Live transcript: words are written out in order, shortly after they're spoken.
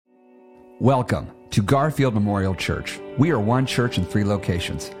Welcome to Garfield Memorial Church. We are one church in 3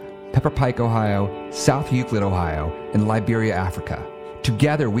 locations: Pepper Pike, Ohio, South Euclid, Ohio, and Liberia, Africa.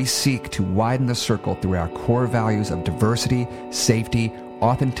 Together, we seek to widen the circle through our core values of diversity, safety,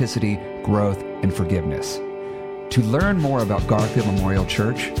 authenticity, growth, and forgiveness. To learn more about Garfield Memorial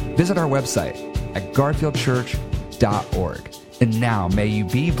Church, visit our website at garfieldchurch.org. And now, may you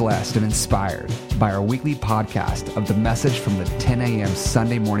be blessed and inspired by our weekly podcast of the message from the 10 a.m.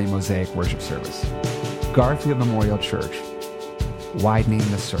 Sunday morning Mosaic worship service. Garfield Memorial Church, widening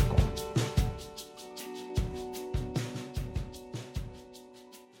the circle.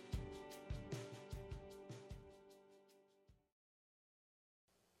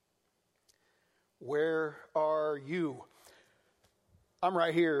 Where are you? I'm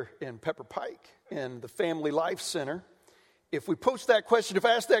right here in Pepper Pike in the Family Life Center. If we post that question, if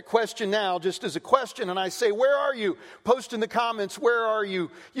I ask that question now just as a question and I say, where are you? Post in the comments, where are you?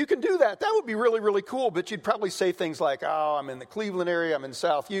 You can do that. That would be really, really cool. But you'd probably say things like, oh, I'm in the Cleveland area. I'm in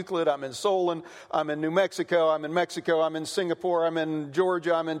South Euclid. I'm in Solon. I'm in New Mexico. I'm in Mexico. I'm in Singapore. I'm in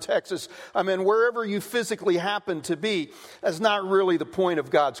Georgia. I'm in Texas. I'm in wherever you physically happen to be. That's not really the point of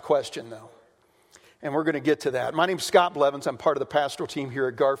God's question, though. And we're going to get to that. My name's Scott Blevins. I'm part of the pastoral team here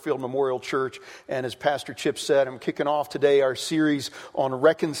at Garfield Memorial Church. And as Pastor Chip said, I'm kicking off today our series on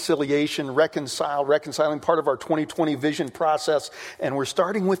reconciliation, reconciling part of our 2020 vision process. And we're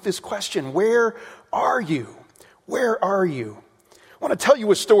starting with this question: where are you? Where are you? I want to tell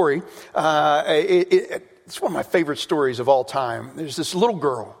you a story. It's one of my favorite stories of all time. There's this little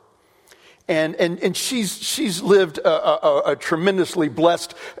girl. And she's lived a tremendously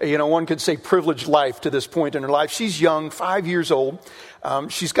blessed, one could say privileged life to this point in her life. She's young, 5 years old.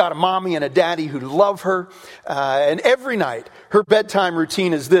 She's got a mommy and a daddy who love her. And every night, her bedtime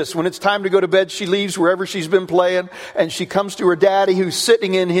routine is this. When it's time to go to bed, she leaves wherever she's been playing, and she comes to her daddy, who's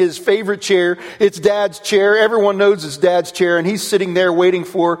sitting in his favorite chair. It's Dad's chair. Everyone knows it's Dad's chair, and he's sitting there waiting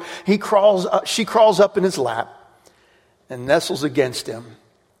for her. She crawls up in his lap and nestles against him.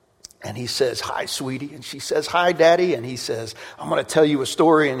 And he says, "Hi, sweetie." And she says, "Hi, Daddy." And he says, "I'm going to tell you a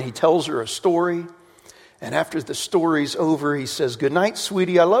story." And he tells her a story. And after the story's over, he says, "Good night,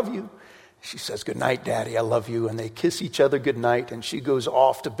 sweetie. I love you." She says, "Good night, Daddy. I love you." And they kiss each other good night. And she goes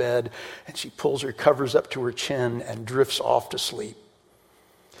off to bed. And she pulls her covers up to her chin and drifts off to sleep.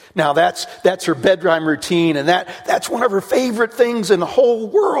 Now that's her bedtime routine, and that's one of her favorite things in the whole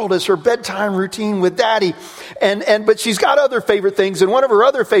world is her bedtime routine with Daddy. But she's got other favorite things, and one of her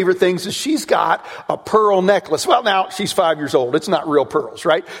other favorite things is she's got a pearl necklace. Well, now she's 5 years old. It's not real pearls,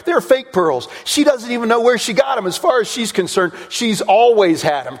 right? They're fake pearls. She doesn't even know where she got them. As far as she's concerned, she's always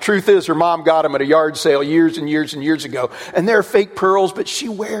had them. Truth is, her mom got them at a yard sale years and years and years ago, and they're fake pearls, but she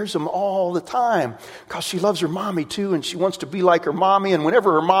wears them all the time because she loves her mommy too, and she wants to be like her mommy. And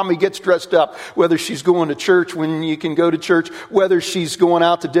whenever her mommy gets dressed up, whether she's going to church when you can go to church, whether she's going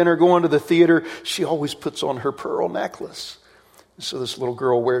out to dinner, going to the theater, she always puts on her pearl necklace. So this little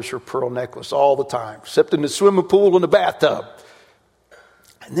girl wears her pearl necklace all the time, except in the swimming pool and the bathtub.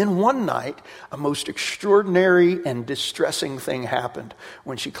 And then one night, a most extraordinary and distressing thing happened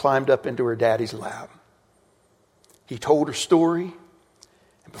when she climbed up into her daddy's lap. He told her story,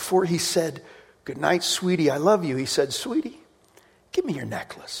 and before he said, "Good night, sweetie, I love you," he said, "Sweetie, give me your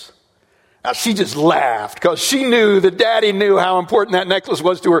necklace." Now, she just laughed because she knew that Daddy knew how important that necklace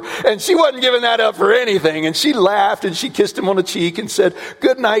was to her, and she wasn't giving that up for anything. And she laughed, and she kissed him on the cheek and said,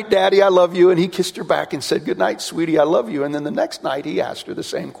 "Good night, Daddy, I love you." And he kissed her back and said, "Good night, sweetie, I love you." And then the next night, he asked her the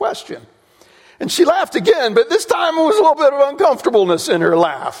same question. And she laughed again, but this time it was a little bit of uncomfortableness in her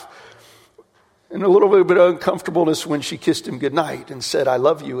laugh. And a little bit of uncomfortableness when she kissed him goodnight and said, "I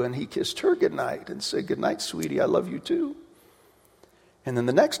love you." And he kissed her goodnight and said, "Good night, sweetie, I love you too." And then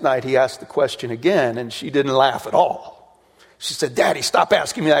the next night he asked the question again, and she didn't laugh at all. She said, "Daddy, stop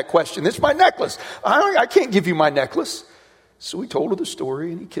asking me that question. It's my necklace. I can't give you my necklace." So he told her the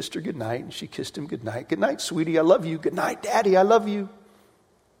story, and he kissed her goodnight, and she kissed him goodnight. "Good night, sweetie, I love you. Good night, Daddy, I love you."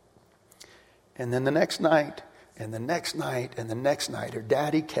 And then the next night, and the next night, and the next night, her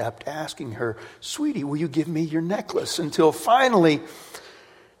daddy kept asking her, "Sweetie, will you give me your necklace?" Until finally,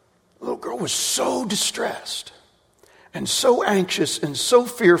 the little girl was so distressed and so anxious and so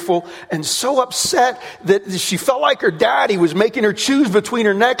fearful and so upset that she felt like her daddy was making her choose between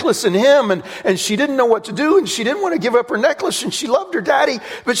her necklace and him. And she didn't know what to do, and she didn't want to give up her necklace, and she loved her daddy,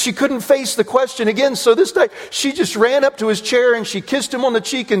 but she couldn't face the question again. So this day, she just ran up to his chair and she kissed him on the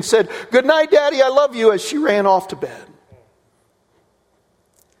cheek and said, "Good night, Daddy, I love you," as she ran off to bed.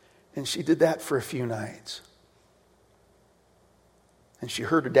 And she did that for a few nights. And she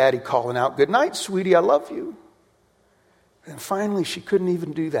heard her daddy calling out, "Good night, sweetie, I love you." And finally, she couldn't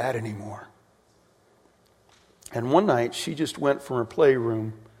even do that anymore. And one night, she just went from her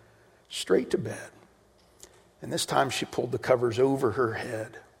playroom straight to bed. And this time, she pulled the covers over her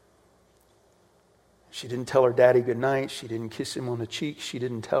head. She didn't tell her daddy goodnight. She didn't kiss him on the cheek. She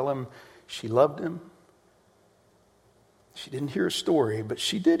didn't tell him she loved him. She didn't hear a story, but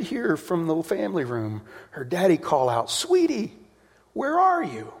she did hear from the family room her daddy call out, "Sweetie, where are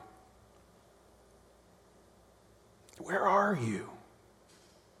you? Where are you?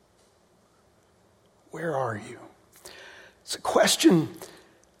 Where are you?" It's a question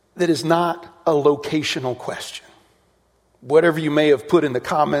that is not a locational question. Whatever you may have put in the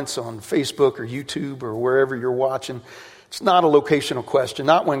comments on Facebook or YouTube or wherever you're watching, it's not a locational question,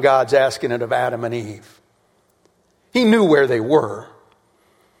 not when God's asking it of Adam and Eve. He knew where they were.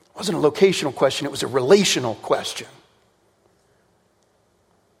 It wasn't a locational question, it was a relational question.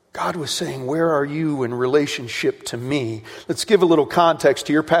 God was saying, where are you in relationship to me? Let's give a little context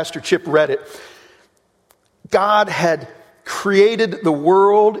here. Pastor Chip read it. God had created the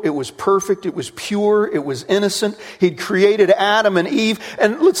world. It was perfect. It was pure. It was innocent. He'd created Adam and Eve.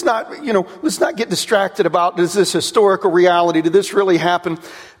 And let's not get distracted about, is this historical reality? Did this really happen?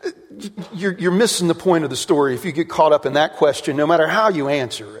 You're missing the point of the story if you get caught up in that question, no matter how you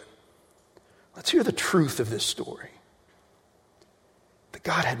answer it. Let's hear the truth of this story. That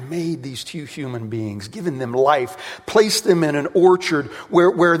God had made these two human beings, given them life, placed them in an orchard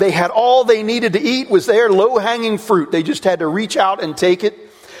where they had all they needed to eat was their low-hanging fruit. They just had to reach out and take it.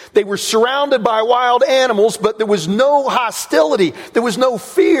 They were surrounded by wild animals, but there was no hostility. There was no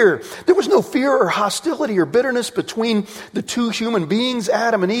fear. There was no fear or hostility or bitterness between the two human beings,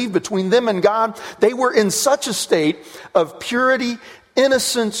 Adam and Eve, between them and God. They were in such a state of purity,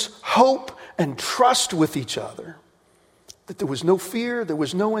 innocence, hope, and trust with each other that there was no fear, there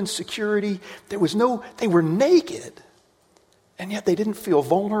was no insecurity, they were naked, and yet they didn't feel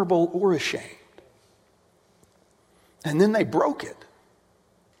vulnerable or ashamed. And then they broke it.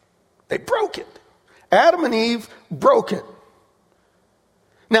 They broke it. Adam and Eve broke it.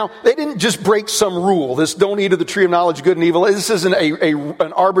 Now, they didn't just break some rule. This don't eat of the tree of knowledge of good and evil. This isn't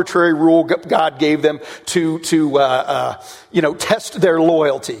an arbitrary rule God gave them to test their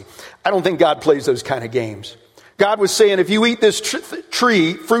loyalty. I don't think God plays those kind of games. God was saying, if you eat this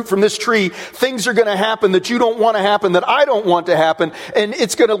fruit from this tree, things are going to happen that you don't want to happen, that I don't want to happen, and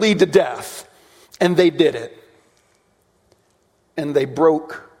it's going to lead to death. And they did it. And they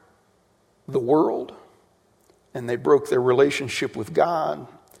broke the world, and they broke their relationship with God,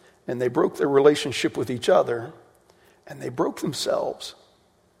 and they broke their relationship with each other, and they broke themselves.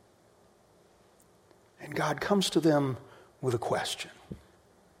 And God comes to them with a question.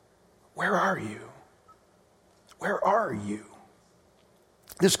 Where are you? Where are you?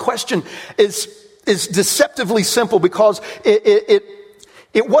 This question is deceptively simple because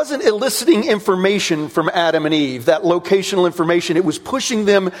it wasn't eliciting information from Adam and Eve, that locational information. It was pushing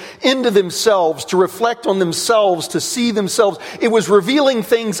them into themselves, to reflect on themselves, to see themselves. It was revealing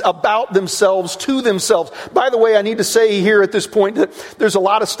things about themselves to themselves. By the way, I need to say here at this point that there's a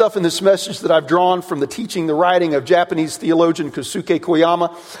lot of stuff in this message that I've drawn from the teaching, the writing of Japanese theologian Kosuke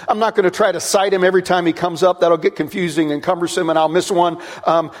Koyama. I'm not going to try to cite him every time he comes up. That'll get confusing and cumbersome, and I'll miss one.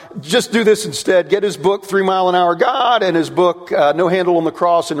 Just do this instead. Get his book, 3 Mile an Hour God, and his book, No Handle on the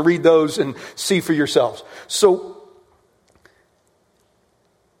Cross, and read those and see for yourselves. So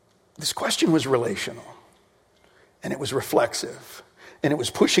this question was relational, and it was reflexive, and it was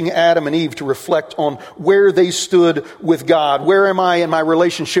pushing Adam and Eve to reflect on where they stood with God. Where am I in my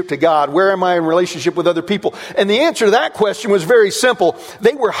relationship to God? Where am I in relationship with other people? And the answer to that question was very simple.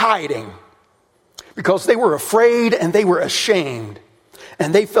 They were hiding because they were afraid and they were ashamed.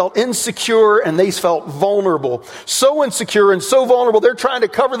 And they felt insecure and they felt vulnerable. So insecure and so vulnerable, they're trying to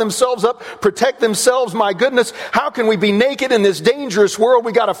cover themselves up, protect themselves. My goodness, how can we be naked in this dangerous world?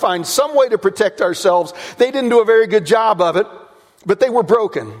 We got to find some way to protect ourselves. They didn't do a very good job of it, but they were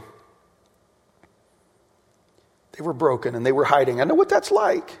broken. They were broken and they were hiding. I know what that's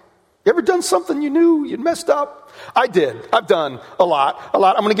like. You ever done something you knew you'd messed up? I did. I've done a lot. I'm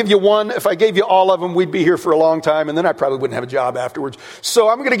going to give you one. If I gave you all of them, we'd be here for a long time, and then I probably wouldn't have a job afterwards. So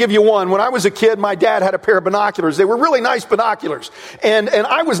I'm going to give you one. When I was a kid, my dad had a pair of binoculars. They were really nice binoculars. And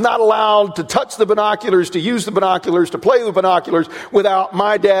I was not allowed to touch the binoculars, to use the binoculars, to play with binoculars without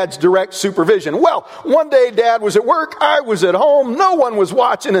my dad's direct supervision. Well, one day Dad was at work, I was at home, no one was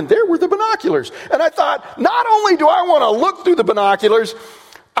watching, and there were the binoculars. And I thought, not only do I want to look through the binoculars,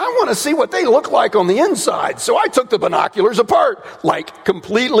 I want to see what they look like on the inside. So I took the binoculars apart, like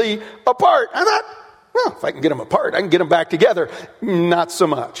completely apart. I thought, well, if I can get them apart, I can get them back together. Not so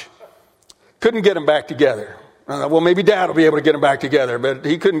much. Couldn't get them back together. Well, maybe Dad will be able to get them back together, but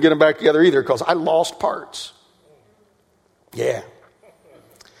he couldn't get them back together either because I lost parts. Yeah.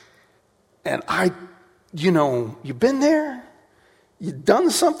 And you've been there, you've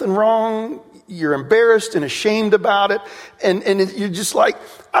done something wrong, you're embarrassed and ashamed about it, and you're just like,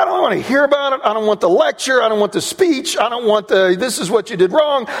 I don't want to hear about it, I don't want the lecture, I don't want the speech, I don't want this is what you did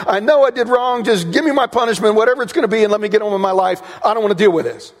wrong, I know I did wrong, just give me my punishment, whatever it's going to be, and let me get on with my life, I don't want to deal with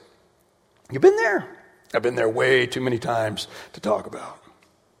this. You've been there. I've been there way too many times to talk about.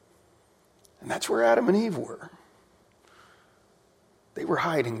 And that's where Adam and Eve were. They were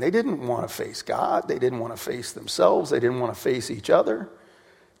hiding. They didn't want to face God. They didn't want to face themselves. They didn't want to face each other.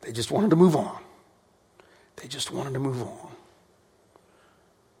 They just wanted to move on. They just wanted to move on.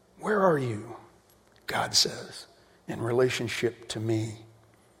 Where are you, God says, in relationship to me?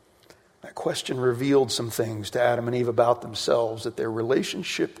 That question revealed some things to Adam and Eve about themselves, that their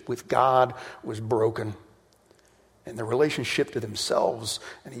relationship with God was broken, and their relationship to themselves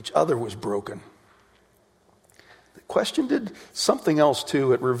and each other was broken. The question did something else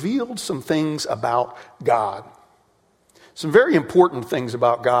too. It revealed some things about God. Some very important things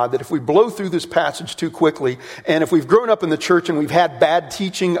about God that if we blow through this passage too quickly, and if we've grown up in the church and we've had bad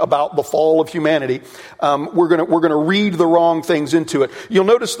teaching about the fall of humanity, we're gonna read the wrong things into it. You'll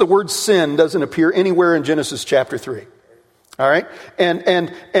notice the word sin doesn't appear anywhere in Genesis chapter 3. All right?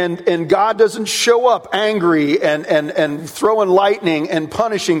 And God doesn't show up angry and throwing lightning and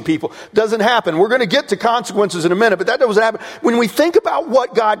punishing people. Doesn't happen. We're going to get to consequences in a minute, but that doesn't happen. When we think about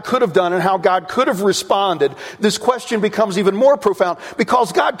what God could have done and how God could have responded, this question becomes even more profound,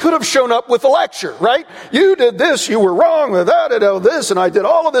 because God could have shown up with a lecture, right? You did this, you were wrong with that, and this, and I did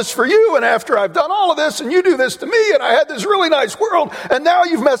all of this for you, and after I've done all of this, and you do this to me, and I had this really nice world, and now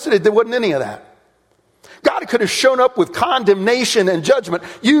you've messed it. There wasn't any of that. God could have shown up with condemnation and judgment.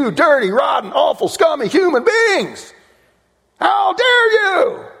 You dirty, rotten, awful, scummy human beings. How dare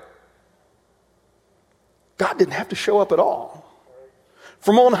you? God didn't have to show up at all.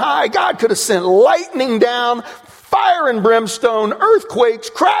 From on high, God could have sent lightning down, fire and brimstone, earthquakes,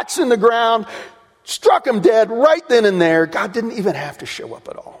 cracks in the ground, struck them dead right then and there. God didn't even have to show up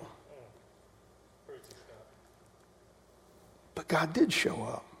at all. But God did show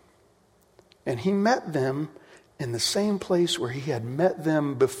up. And he met them in the same place where he had met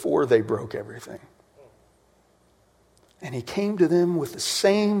them before they broke everything. And he came to them with the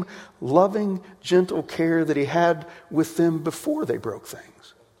same loving, gentle care that he had with them before they broke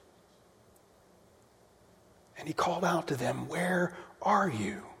things. And he called out to them, where are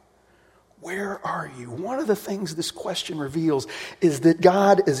you? Where are you? One of the things this question reveals is that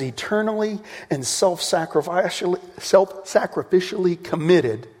God is eternally and self-sacrificially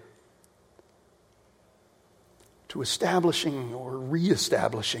committed to establishing or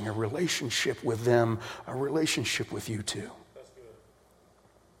reestablishing a relationship with them, a relationship with you too.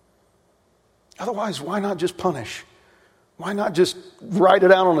 Otherwise, why not just punish? Why not just write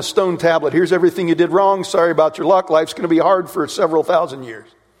it out on a stone tablet? Here's everything you did wrong. Sorry about your luck. Life's going to be hard for several thousand years.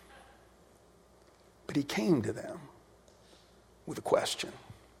 But he came to them with a question.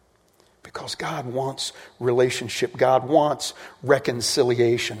 Because God wants relationship. God wants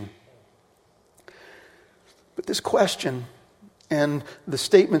reconciliation. But this question and the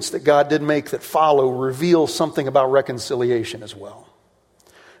statements that God did make that follow reveal something about reconciliation as well.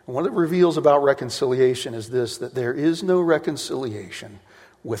 And what it reveals about reconciliation is this, that there is no reconciliation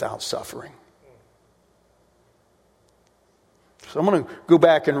without suffering. So I'm going to go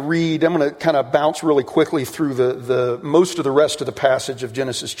back and read. I'm going to kind of bounce really quickly through the most of the rest of the passage of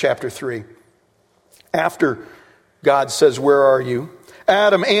Genesis chapter 3. After God says, where are you?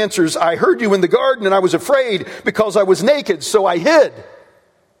 Adam answers, I heard you in the garden and I was afraid because I was naked, so I hid.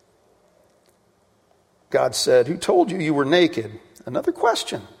 God said, who told you you were naked? Another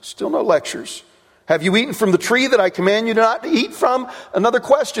question. Still no lectures. Have you eaten from the tree that I command you not to eat from? Another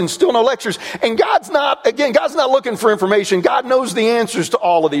question. Still no lectures. And God's not looking for information. God knows the answers to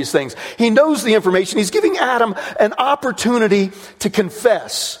all of these things. He knows the information. He's giving Adam an opportunity to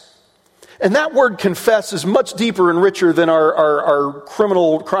confess. And that word confess is much deeper and richer than our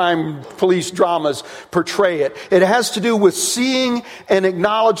criminal crime police dramas portray it. It has to do with seeing and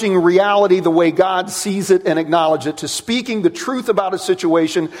acknowledging reality the way God sees it and acknowledges it, to speaking the truth about a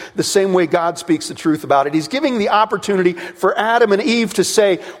situation the same way God speaks the truth about it. He's giving the opportunity for Adam and Eve to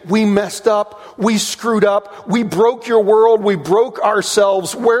say, we messed up, we screwed up, we broke your world, we broke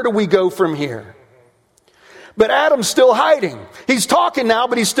ourselves, where do we go from here? But Adam's still hiding. He's talking now,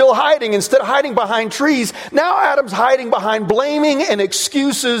 but he's still hiding. Instead of hiding behind trees, now Adam's hiding behind blaming and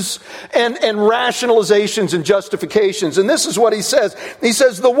excuses and rationalizations and justifications. And this is what he says. He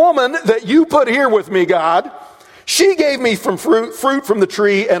says, the woman that you put here with me, God, she gave me from fruit from the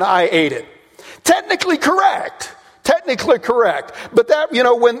tree and I ate it. Technically correct. technically correct. But that,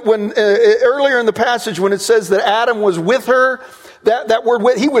 when earlier in the passage when it says that Adam was with her, that word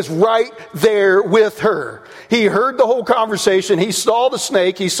with, he was right there with her. He heard the whole conversation. He saw the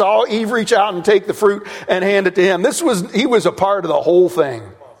snake. He saw Eve reach out and take the fruit and hand it to him. He was a part of the whole thing.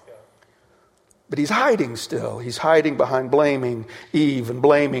 But he's hiding still. He's hiding behind blaming Eve and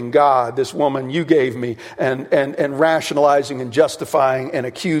blaming God, this woman you gave me, and rationalizing and justifying and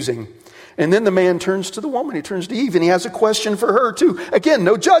accusing. And then the man turns to the woman. He turns to Eve, and he has a question for her too. Again,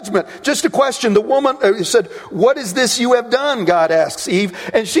 no judgment, just a question. The woman said, "What is this you have done?" God asks Eve.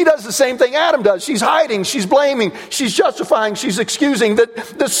 And she does the same thing Adam does. She's hiding, she's blaming, she's justifying, she's excusing. That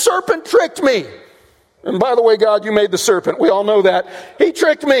the serpent tricked me. And by the way, God, you made the serpent. We all know that. He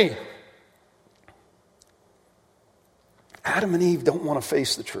tricked me. Adam and Eve don't want to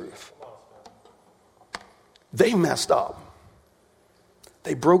face the truth. They messed up.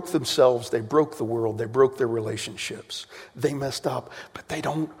 They broke themselves. They broke the world. They broke their relationships. They messed up, but they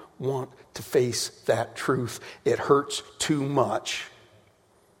don't want to face that truth. It hurts too much.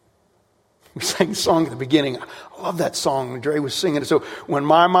 We sang a song at the beginning. I love that song when Dre was singing it. So when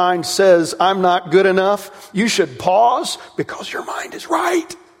my mind says I'm not good enough, you should pause because your mind is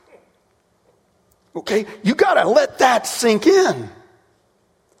right. Okay, you got to let that sink in.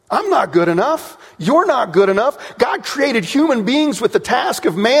 I'm not good enough. You're not good enough. God created human beings with the task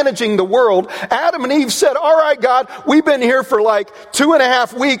of managing the world. Adam and Eve said, all right, God, we've been here for like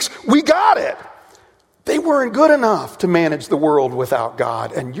 2.5 weeks. We got it. They weren't good enough to manage the world without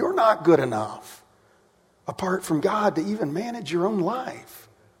God. And you're not good enough apart from God to even manage your own life.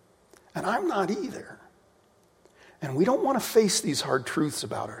 And I'm not either. And we don't want to face these hard truths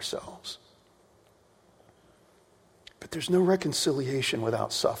about ourselves. But there's no reconciliation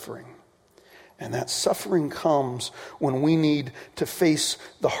without suffering. And that suffering comes when we need to face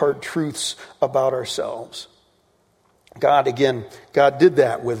the hard truths about ourselves. God did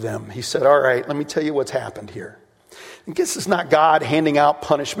that with them. He said, all right, let me tell you what's happened here. I guess it's not God handing out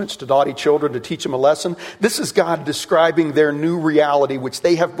punishments to naughty children to teach them a lesson. This is God describing their new reality, which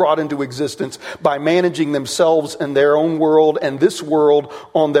they have brought into existence by managing themselves and their own world and this world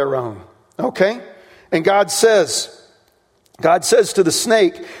on their own. Okay? And God says to the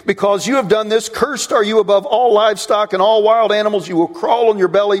snake, because you have done this, cursed are you above all livestock and all wild animals. You will crawl on your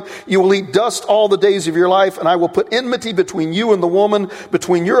belly. You will eat dust all the days of your life. And I will put enmity between you and the woman,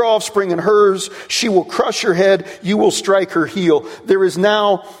 between your offspring and hers. She will crush your head. You will strike her heel. There is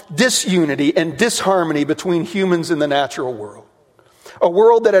now disunity and disharmony between humans and the natural world. A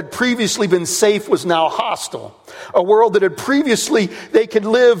world that had previously been safe was now hostile. A world that had previously they could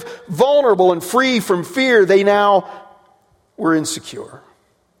live vulnerable and free from fear, they now were insecure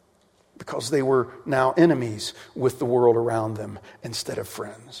because they were now enemies with the world around them instead of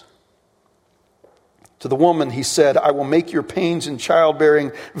friends. To the woman, he said, I will make your pains in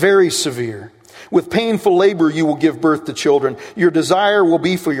childbearing very severe. With painful labor, you will give birth to children. Your desire will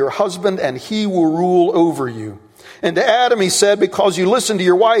be for your husband, and he will rule over you. And to Adam he said, because you listened to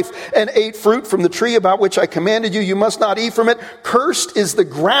your wife and ate fruit from the tree about which I commanded you, you must not eat from it. Cursed is the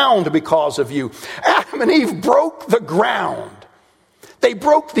ground because of you. Adam and Eve broke the ground. They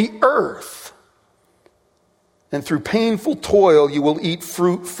broke the earth. And through painful toil you will eat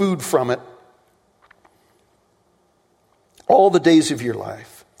food from it all the days of your life.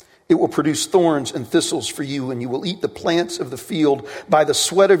 It will produce thorns and thistles for you, and you will eat the plants of the field. By the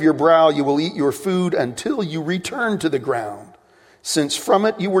sweat of your brow you will eat your food until you return to the ground, since from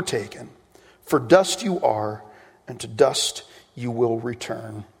it you were taken. For dust you are, and to dust you will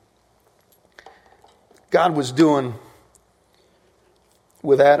return. God was doing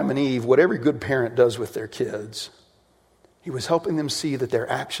with Adam and Eve what every good parent does with their kids. He was helping them see that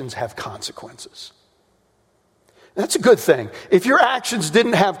their actions have consequences. That's a good thing. If your actions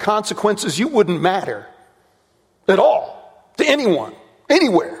didn't have consequences, you wouldn't matter at all to anyone,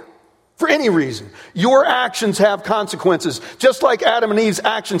 anywhere, for any reason. Your actions have consequences, just like Adam and Eve's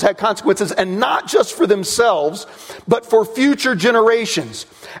actions had consequences, and not just for themselves, but for future generations.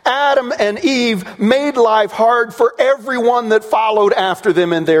 Adam and Eve made life hard for everyone that followed after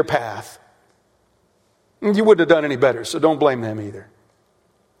them in their path. You wouldn't have done any better, so don't blame them either.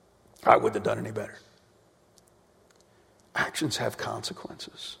 I wouldn't have done any better. Actions have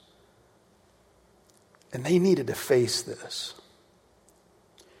consequences. And they needed to face this.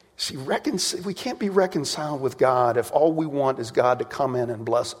 See, we can't be reconciled with God if all we want is God to come in and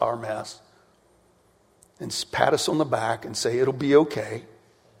bless our mess and pat us on the back and say, it'll be okay.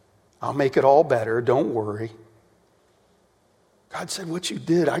 I'll make it all better. Don't worry. God said, what you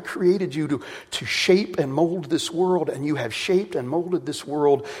did, I created you to shape and mold this world, and you have shaped and molded this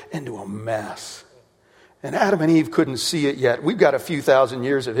world into a mess. And Adam and Eve couldn't see it yet. We've got a few thousand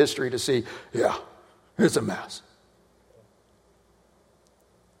years of history to see, yeah, it's a mess.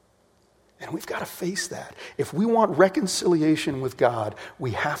 And we've got to face that. If we want reconciliation with God,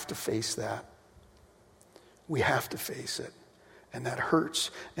 we have to face that. We have to face it. And that hurts,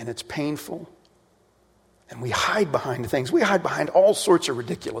 and it's painful. And we hide behind things. We hide behind all sorts of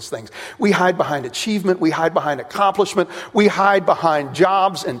ridiculous things. We hide behind achievement. We hide behind accomplishment. We hide behind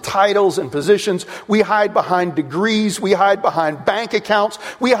jobs and titles and positions. We hide behind degrees. We hide behind bank accounts.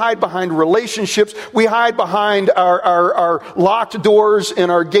 We hide behind relationships. We hide behind our locked doors in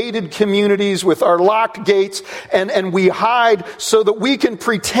our gated communities with our locked gates. And we hide so that we can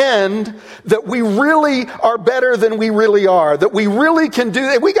pretend that we really are better than we really are. That we really can do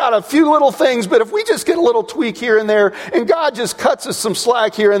that. We got a few little things, but if we just get a little tweak here and there, and God just cuts us some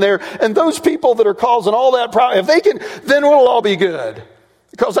slack here and there, and those people that are causing all that problem, if they can, then we'll all be good.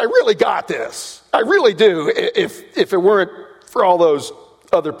 Because I really got this. I really do, if it weren't for all those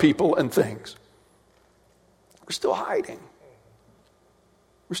other people and things. We're still hiding.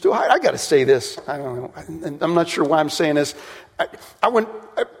 We're still hiding. I got to say this. I don't know. I'm not sure why I'm saying this. I went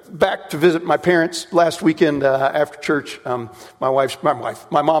back to visit my parents last weekend after church.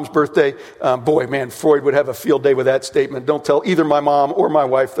 My mom's birthday. Boy, man, Freud would have a field day with that statement. Don't tell either my mom or my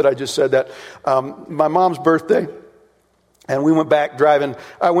wife that I just said that. My mom's birthday. And we went back driving.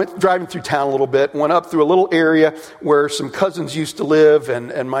 I went driving through town a little bit, went up through a little area where some cousins used to live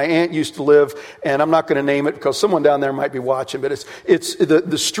and my aunt used to live. And I'm not going to name it because someone down there might be watching, but it's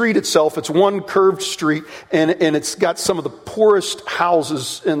the street itself. It's one curved street and it's got some of the poorest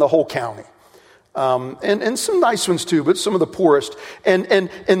houses in the whole county. And some nice ones too, but some of the poorest. And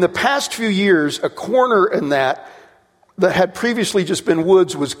in the past few years, a corner in that had previously just been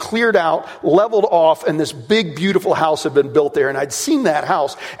woods was cleared out, leveled off, and this big, beautiful house had been built there. And I'd seen that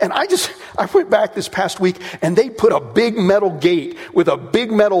house. And I went back this past week, and they put a big metal gate with a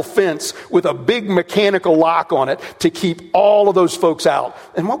big metal fence with a big mechanical lock on it to keep all of those folks out.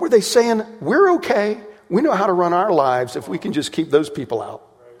 And what were they saying? We're okay. We know how to run our lives if we can just keep those people out.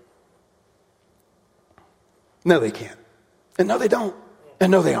 No, they can't. And no, they don't.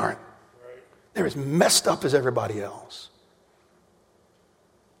 And no, they aren't. They're as messed up as everybody else.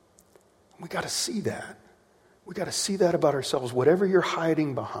 We got to see that. We got to see that about ourselves. Whatever you're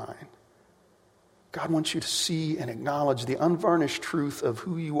hiding behind, God wants you to see and acknowledge the unvarnished truth of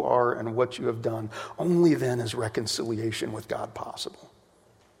who you are and what you have done. Only then is reconciliation with God possible.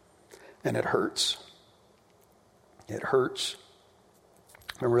 And it hurts. It hurts.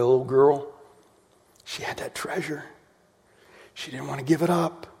 Remember a little girl? She had that treasure. She didn't want to give it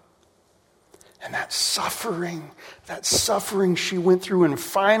up. And that suffering she went through, and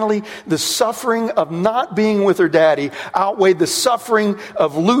finally the suffering of not being with her daddy outweighed the suffering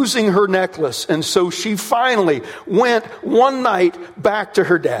of losing her necklace. And so she finally went one night back to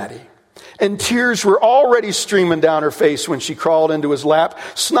her daddy. And tears were already streaming down her face when she crawled into his lap.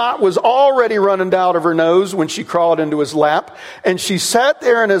 Snot was already running down of her nose when she crawled into his lap. And she sat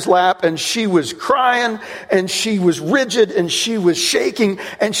there in his lap and she was crying and she was rigid and she was shaking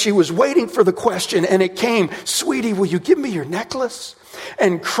and she was waiting for the question. And it came, "Sweetie, will you give me your necklace?"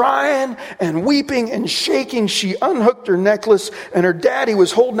 And crying and weeping and shaking, she unhooked her necklace and her daddy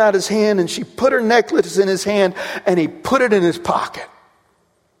was holding out his hand and she put her necklace in his hand and he put it in his pocket.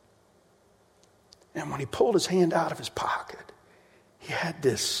 And when he pulled his hand out of his pocket, he had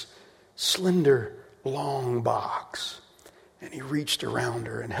this slender, long box. And he reached around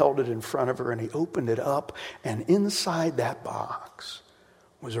her and held it in front of her and he opened it up. And inside that box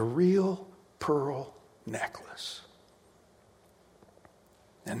was a real pearl necklace.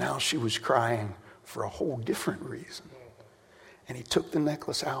 And now she was crying for a whole different reason. And he took the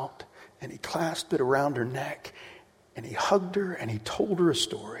necklace out and he clasped it around her neck and he hugged her and he told her a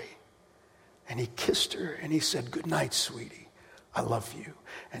story. And he kissed her and he said, "Good night, sweetie. I love you."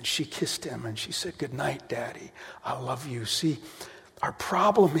 And she kissed him and she said, "Good night, Daddy. I love you." See, our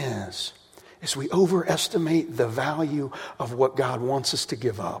problem is we overestimate the value of what God wants us to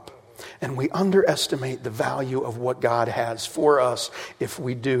give up. And we underestimate the value of what God has for us if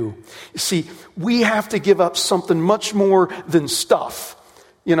we do. You see, we have to give up something much more than stuff.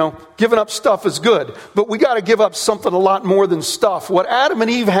 You know, giving up stuff is good, but we got to give up something a lot more than stuff. What Adam and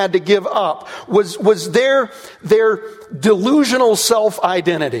Eve had to give up was their delusional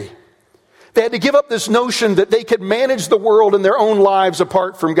self-identity. They had to give up this notion that they could manage the world and their own lives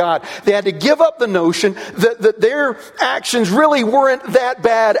apart from God. They had to give up the notion that their actions really weren't that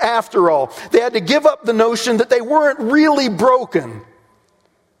bad after all. They had to give up the notion that they weren't really broken.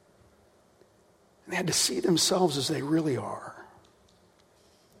 They had to see themselves as they really are.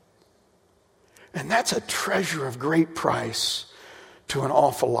 And that's a treasure of great price to an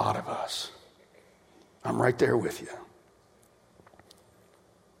awful lot of us. I'm right there with you.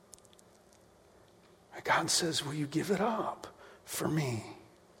 God says, will you give it up for me?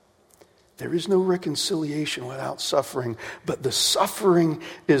 There is no reconciliation without suffering, but the suffering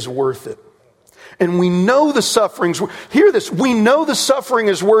is worth it. And we know the sufferings, hear this, we know the suffering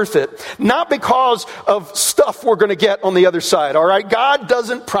is worth it, not because of stuff we're going to get on the other side, all right? God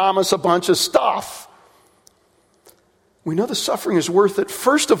doesn't promise a bunch of stuff. We know the suffering is worth it,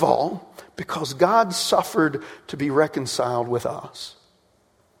 first of all, because God suffered to be reconciled with us.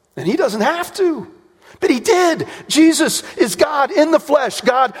 And he doesn't have to. But he did. Jesus is God in the flesh.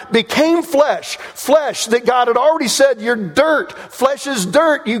 God became flesh. Flesh that God had already said, you're dirt. Flesh is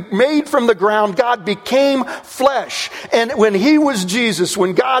dirt. You made from the ground. God became flesh. And when he was Jesus,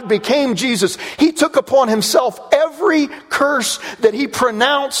 when God became Jesus, he took upon himself every curse that he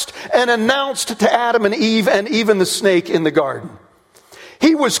pronounced and announced to Adam and Eve and even the snake in the garden.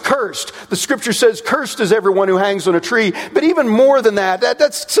 He was cursed. The scripture says, cursed is everyone who hangs on a tree. But even more than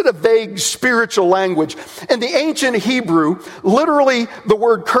that's sort of vague spiritual language. In the ancient Hebrew, literally the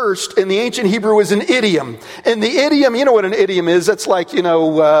word cursed in the ancient Hebrew is an idiom. And the idiom, you know what an idiom is? That's like,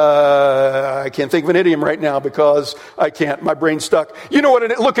 I can't think of an idiom right now because I can't. My brain's stuck. You know what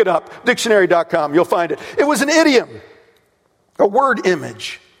it is? Look it up. Dictionary.com. You'll find it. It was an idiom. A word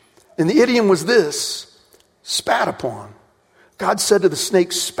image. And the idiom was this: spat upon. God said to the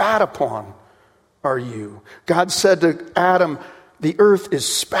snake, spat upon are you. God said to Adam, the earth is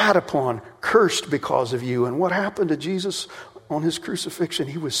spat upon, cursed because of you. And what happened to Jesus on his crucifixion?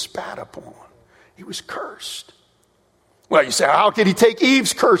 He was spat upon. He was cursed. Well, you say, how could he take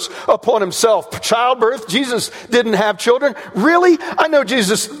Eve's curse upon himself? Childbirth, Jesus didn't have children. Really? I know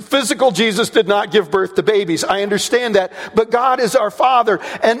physical Jesus did not give birth to babies. I understand that. But God is our Father.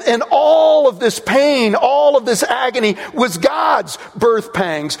 And all of this pain, all of this agony was God's birth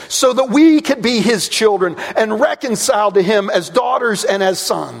pangs so that we could be his children and reconciled to him as daughters and as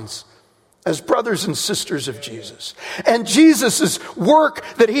sons. As brothers and sisters of Jesus. And Jesus' work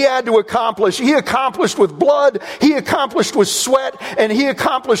that he had to accomplish, he accomplished with blood, he accomplished with sweat, and he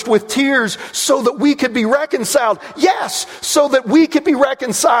accomplished with tears so that we could be reconciled. Yes, so that we could be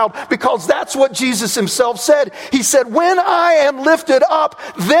reconciled, because that's what Jesus himself said. He said, when I am lifted up,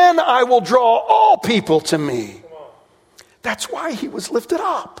 then I will draw all people to me. That's why he was lifted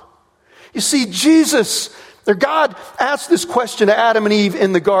up. You see, God asked this question to Adam and Eve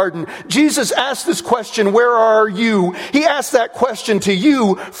in the garden. Jesus asked this question, where are you? He asked that question to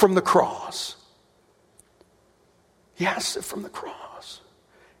you from the cross. He asked it from the cross.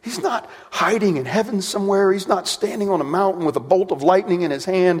 He's not hiding in heaven somewhere. He's not standing on a mountain with a bolt of lightning in his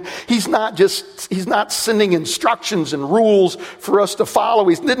hand. He's not sending instructions and rules for us to follow.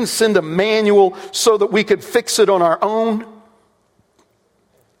 He didn't send a manual so that we could fix it on our own.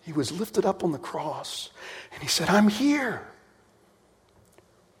 He was lifted up on the cross. And he said, I'm here.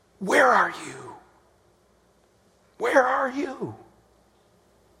 Where are you? Where are you?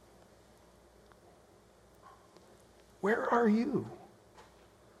 Where are you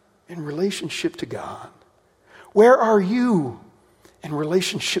in relationship to God? Where are you in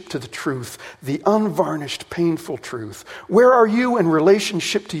relationship to the truth, the unvarnished, painful truth? Where are you in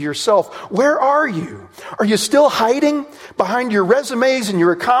relationship to yourself? Where are you? Are you still hiding behind your resumes and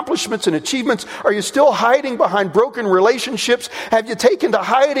your accomplishments and achievements? Are you still hiding behind broken relationships? Have you taken to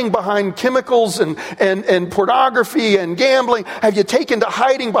hiding behind chemicals and pornography and gambling? Have you taken to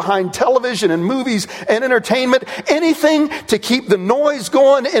hiding behind television and movies and entertainment? Anything to keep the noise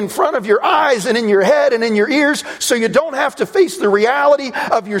going in front of your eyes and in your head and in your ears so you don't have to face the reality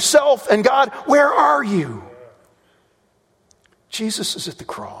of yourself and God? Where are you? Jesus is at the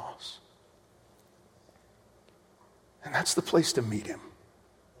cross. And that's the place to meet him.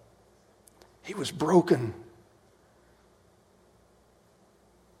 He was broken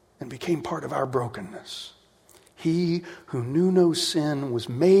and became part of our brokenness. He who knew no sin was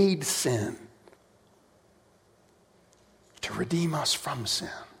made sin to redeem us from sin,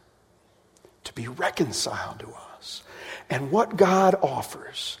 to be reconciled to us. And what God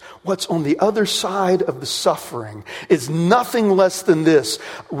offers, what's on the other side of the suffering, is nothing less than this: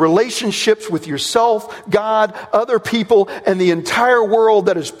 relationships with yourself, God, other people, and the entire world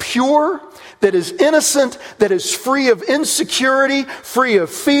that is pure, that is innocent, that is free of insecurity, free of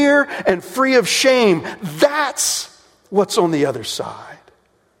fear, and free of shame. That's what's on the other side.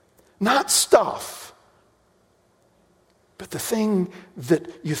 Not stuff, but the thing that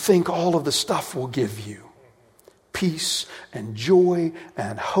you think all of the stuff will give you. Peace and joy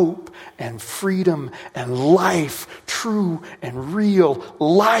and hope and freedom and life, true and real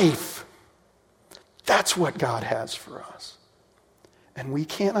life. That's what God has for us. And we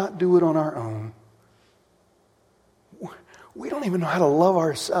cannot do it on our own. We don't even know how to love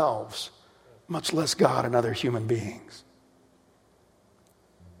ourselves, much less God and other human beings.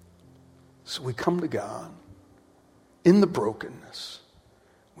 So we come to God in the brokenness.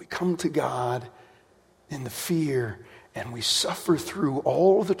 We come to God in the fear, and we suffer through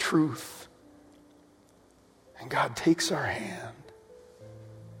all the truth. And God takes our hand,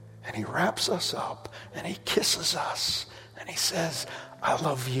 and he wraps us up, and he kisses us, and he says, I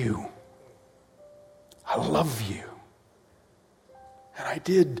love you. I love you. And I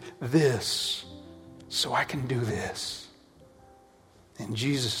did this so I can do this. In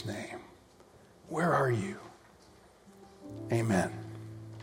Jesus' name, where are you? Amen.